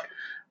about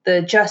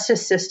the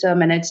justice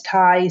system and its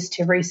ties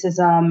to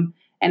racism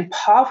and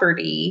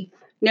poverty,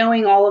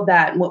 knowing all of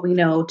that and what we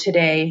know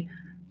today.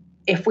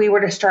 If we were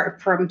to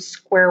start from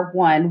square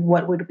one,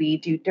 what would we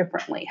do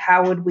differently?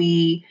 How would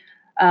we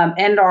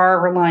end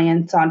our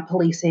reliance on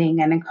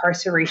policing and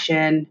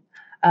incarceration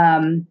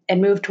and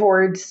move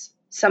towards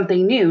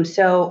something new?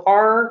 So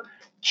our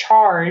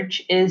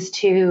charge is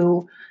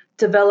to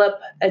develop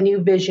a new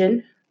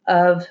vision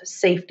of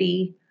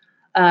safety,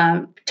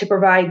 to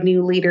provide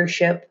new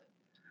leadership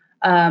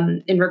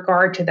in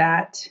regard to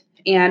that.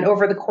 And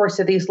over the course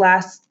of these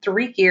last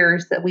 3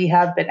 years that we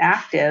have been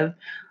active,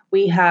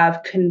 we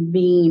have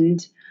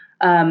convened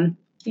a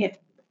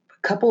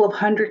couple of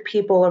hundred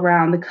people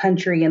around the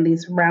country in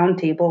these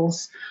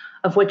roundtables,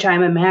 of which I'm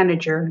the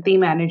manager.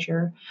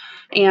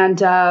 And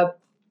the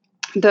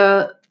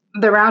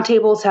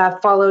roundtables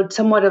have followed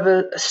somewhat of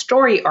a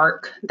story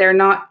arc.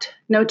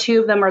 No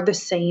two of them are the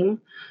same.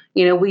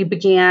 We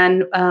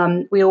began,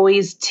 we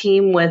always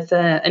team with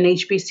an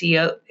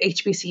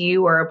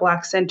HBCU or a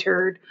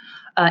Black-centered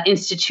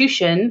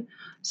institution.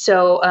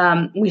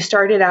 So we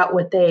started out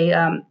with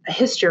a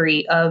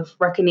history of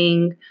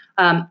reckoning,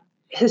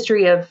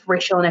 history of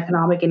racial and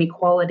economic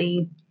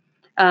inequality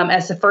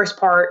as the first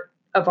part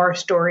of our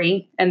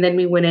story. And then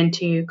we went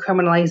into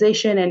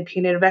criminalization and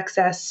punitive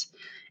excess,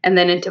 and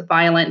then into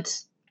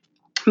violence.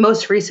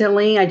 Most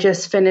recently, I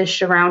just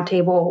finished a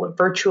roundtable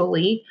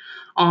virtually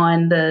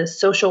on the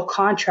social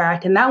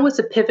contract, and that was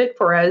a pivot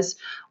for us.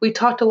 We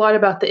talked a lot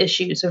about the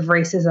issues of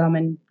racism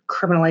and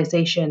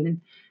criminalization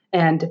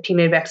and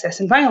punitive excess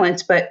and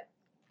violence, but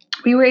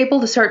we were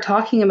able to start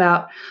talking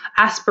about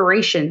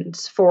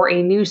aspirations for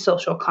a new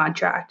social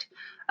contract.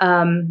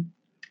 And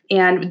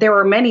there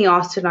were many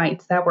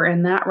Austinites that were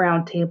in that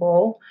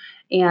roundtable,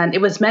 and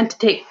it was meant to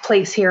take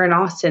place here in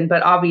Austin,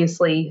 but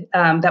obviously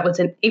that was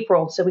in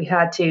April, so we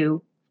had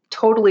to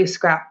totally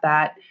scrap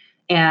that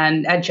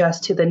and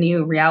adjust to the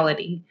new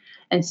reality.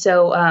 And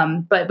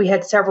so, but we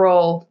had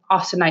several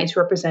Austinites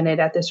represented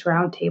at this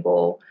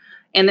roundtable.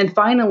 And then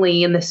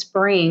finally, in the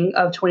spring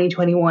of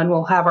 2021,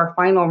 we'll have our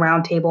final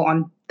roundtable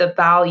on the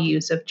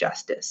values of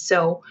justice.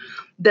 So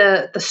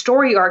the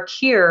story arc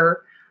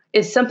here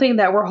is something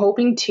that we're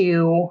hoping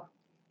to,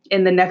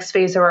 in the next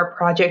phase of our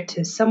project,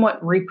 to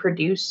somewhat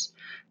reproduce,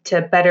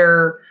 to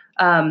better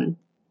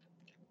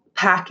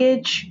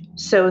package,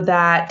 so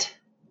that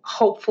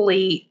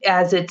hopefully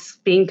as it's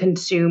being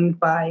consumed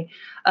by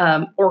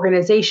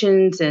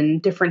organizations in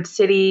different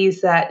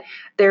cities, that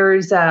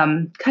there's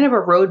kind of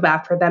a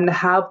roadmap for them to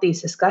have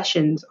these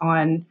discussions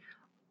on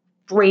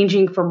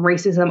ranging from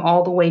racism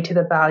all the way to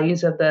the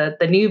values of the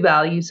new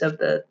values of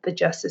the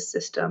justice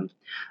system,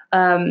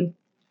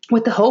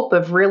 with the hope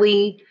of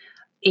really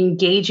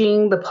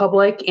engaging the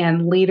public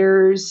and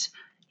leaders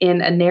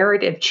in a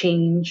narrative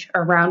change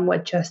around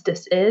what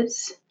justice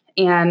is,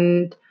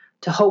 and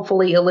to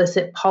hopefully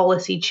elicit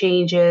policy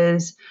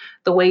changes,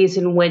 the ways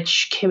in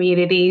which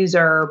communities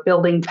are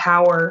building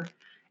power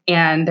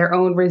and their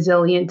own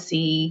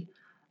resiliency,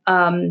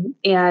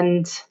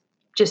 and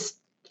just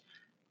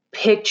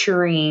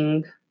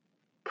picturing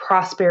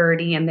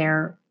prosperity in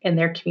their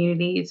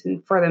communities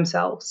and for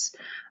themselves.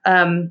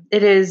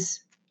 It is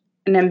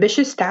an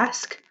ambitious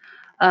task,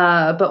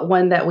 but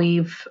one that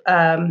we've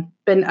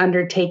been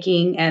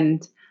undertaking,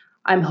 and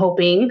I'm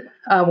hoping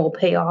will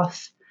pay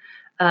off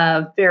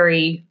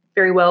very,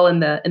 very well in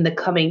the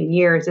coming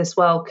years as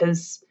well,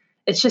 because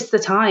it's just the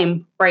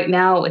time right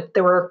now.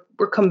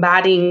 We're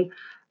combating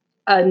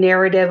a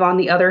narrative on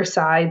the other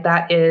side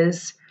that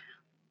is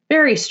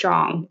very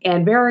strong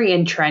and very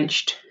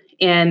entrenched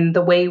in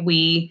the way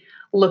we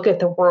look at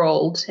the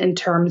world in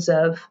terms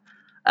of,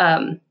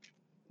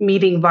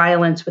 meeting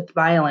violence with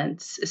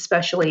violence,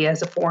 especially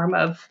as a form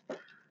of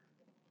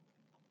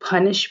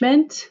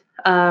punishment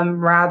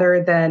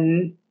rather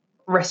than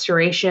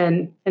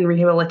restoration and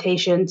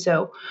rehabilitation.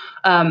 So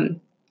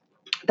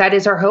that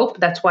is our hope.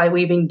 That's why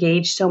we've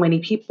engaged so many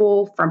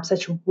people from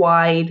such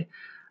wide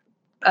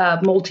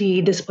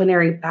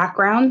multidisciplinary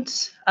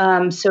backgrounds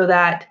so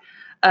that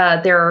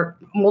there are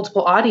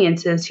multiple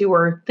audiences who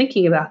are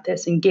thinking about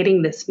this and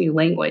getting this new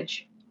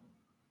language.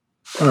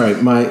 All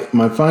right.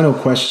 My final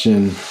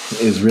question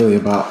is really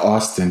about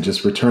Austin,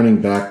 just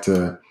returning back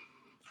to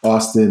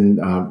Austin.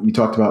 You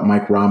talked about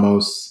Mike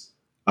Ramos.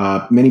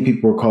 Many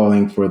people were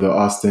calling for the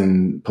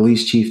Austin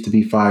police chief to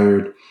be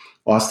fired.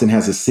 Austin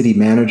has a city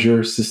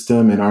manager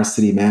system, and our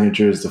city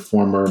manager is the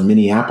former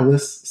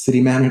Minneapolis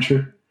city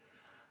manager.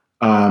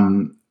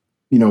 What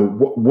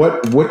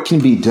can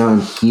be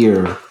done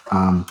here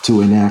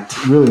to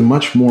enact really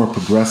much more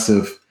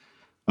progressive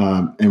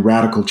and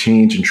radical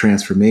change and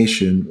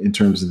transformation in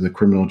terms of the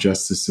criminal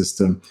justice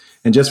system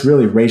and just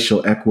really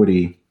racial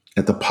equity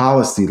at the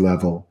policy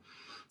level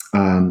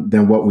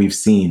than what we've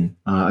seen,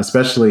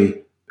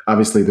 especially,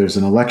 obviously, there's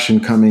an election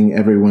coming.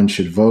 Everyone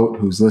should vote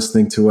who's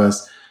listening to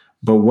us.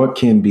 But what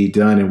can be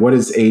done, and what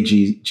is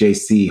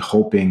AJC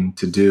hoping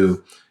to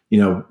do?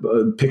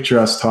 Picture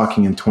us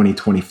talking in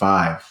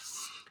 2025.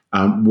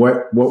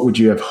 What would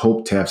you have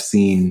hoped to have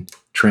seen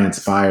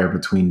transpire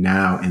between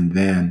now and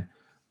then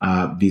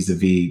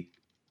vis-a-vis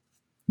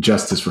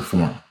justice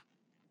reform?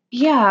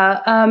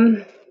 Yeah,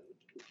 and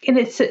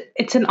it's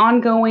an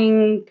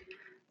ongoing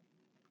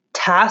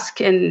task,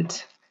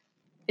 and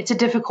it's a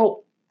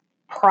difficult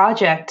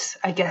project,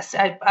 I guess,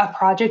 a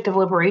project of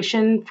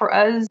liberation for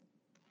us.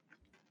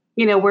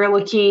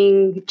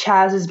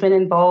 Chaz has been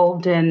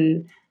involved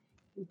in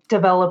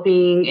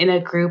developing in a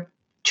group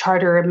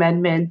charter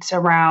amendment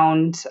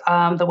around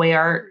the way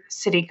our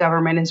city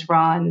government is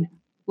run,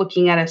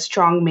 looking at a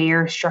strong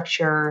mayor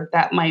structure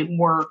that might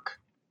work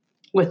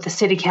with the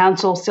city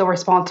council still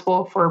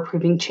responsible for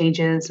approving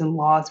changes and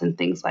laws and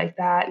things like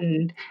that.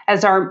 And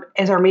as our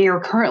mayor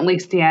currently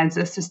stands,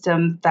 a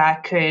system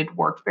that could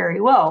work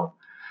very well.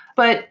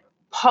 But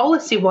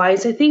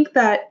policy-wise, I think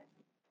that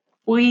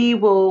we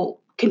will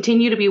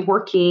continue to be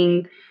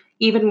working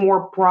even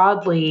more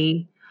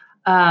broadly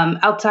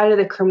outside of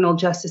the criminal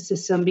justice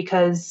system,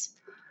 because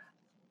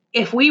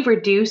if we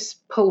reduce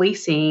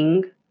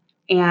policing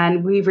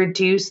and we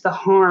reduce the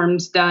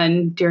harms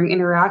done during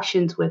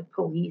interactions with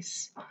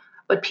police,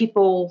 but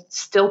people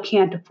still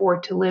can't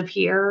afford to live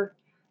here,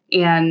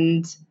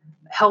 and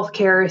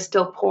healthcare is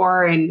still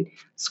poor, and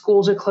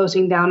schools are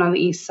closing down on the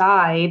east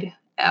side,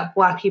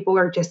 Black people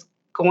are just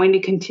going to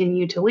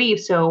continue to leave.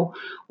 So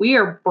we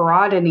are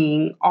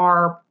broadening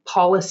our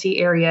policy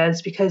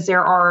areas because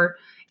there are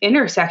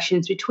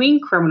intersections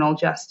between criminal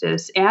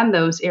justice and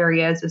those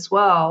areas as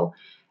well.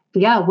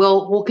 Yeah,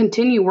 we'll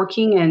continue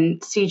working in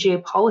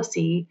CJ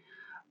policy,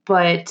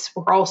 but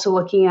we're also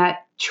looking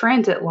at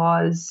transit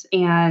laws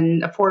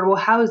and affordable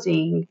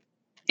housing,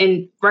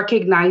 and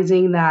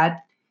recognizing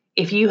that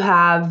if you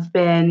have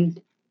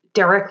been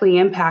directly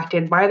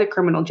impacted by the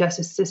criminal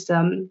justice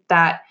system,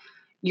 that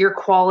your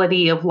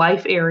quality of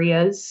life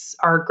areas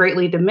are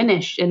greatly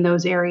diminished in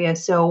those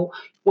areas. So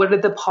what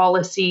are the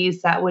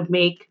policies that would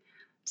make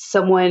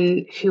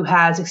someone who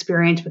has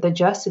experience with the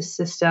justice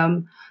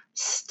system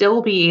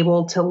still be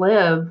able to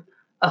live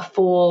a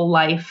full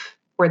life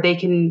where they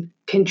can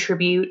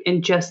contribute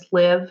and just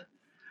live?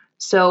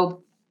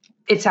 So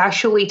it's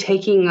actually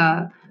taking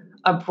a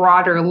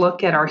broader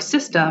look at our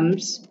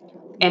systems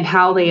and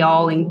how they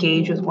all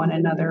engage with one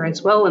another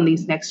as well in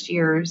these next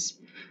years,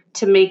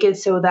 to make it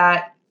so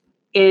that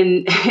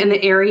in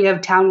the area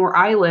of town where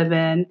I live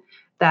in,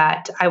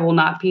 that I will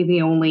not be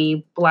the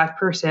only Black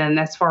person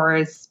as far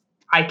as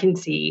I can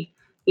see,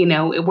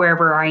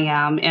 wherever I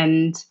am,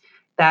 and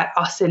that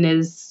Austin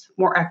is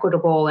more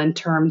equitable in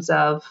terms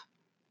of,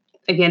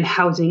 again,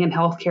 housing and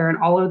healthcare and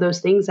all of those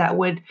things that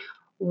would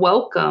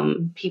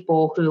welcome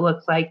people who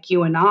look like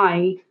you and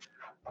I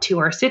to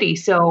our city.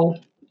 So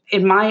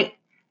in my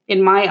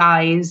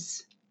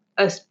eyes,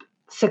 a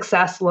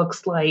success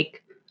looks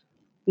like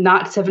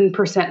not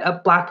 7%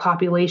 of Black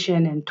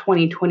population in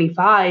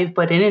 2025,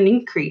 but in an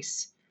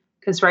increase.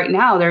 Because right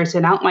now there's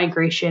an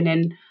outmigration,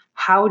 and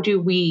how do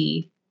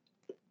we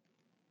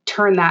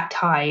turn that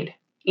tide?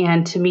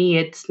 And to me,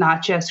 it's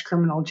not just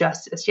criminal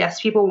justice.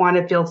 Yes, people want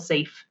to feel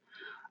safe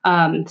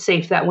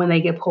that when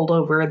they get pulled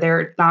over,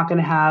 they're not going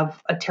to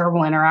have a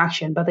terrible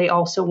interaction, but they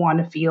also want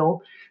to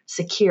feel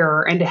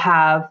secure and to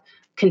have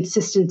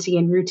consistency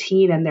and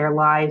routine in their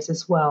lives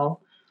as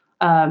well.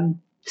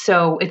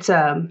 So it's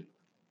a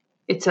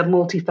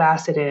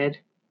multifaceted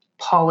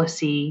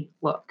policy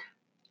look.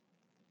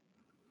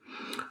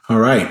 All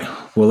right.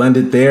 We'll end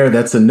it there.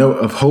 That's a note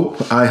of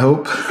hope, I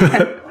hope.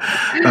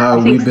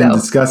 We've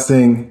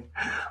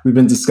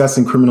been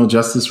discussing criminal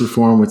justice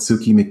reform with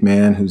Sukey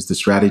McMahon, who's the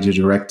strategy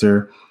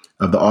director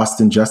of the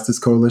Austin Justice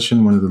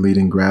Coalition, one of the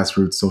leading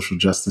grassroots social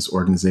justice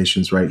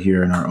organizations right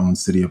here in our own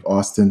city of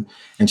Austin.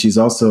 And she's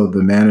also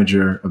the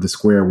manager of the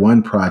Square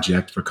One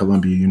Project for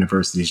Columbia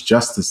University's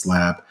Justice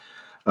Lab.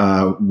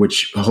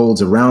 which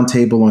holds a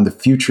roundtable on the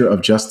future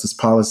of justice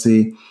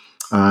policy.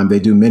 They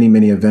do many,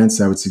 many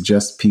events. I would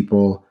suggest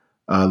people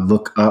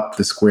look up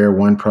the Square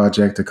One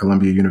Project at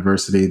Columbia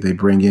University. They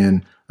bring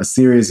in a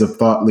series of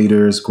thought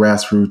leaders,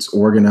 grassroots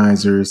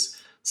organizers,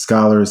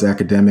 scholars,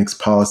 academics,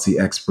 policy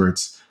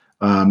experts,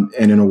 and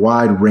in a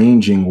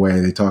wide-ranging way,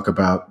 they talk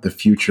about the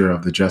future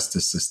of the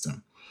justice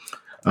system.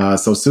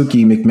 So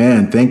Suki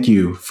McMahon, thank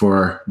you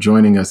for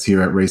joining us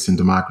here at Race and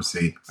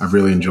Democracy. I've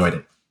really enjoyed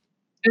it.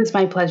 It was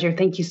my pleasure.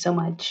 Thank you so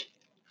much.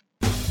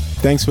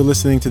 Thanks for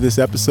listening to this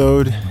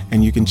episode,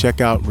 and you can check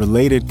out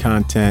related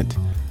content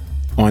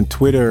on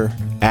Twitter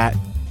at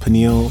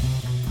Peniel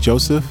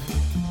Joseph.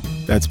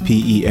 That's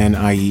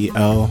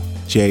PENIEL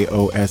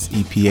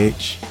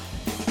JOSEPH.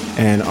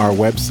 And our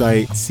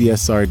website,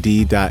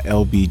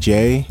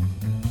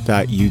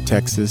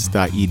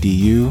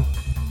 csrd.lbj.utexas.edu.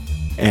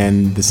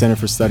 And the Center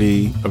for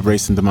Study of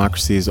Race and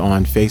Democracy is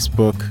on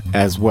Facebook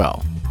as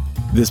well.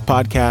 This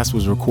podcast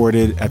was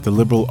recorded at the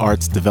Liberal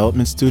Arts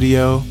Development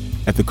Studio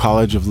at the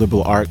College of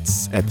Liberal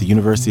Arts at the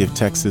University of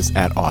Texas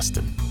at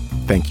Austin.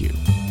 Thank you.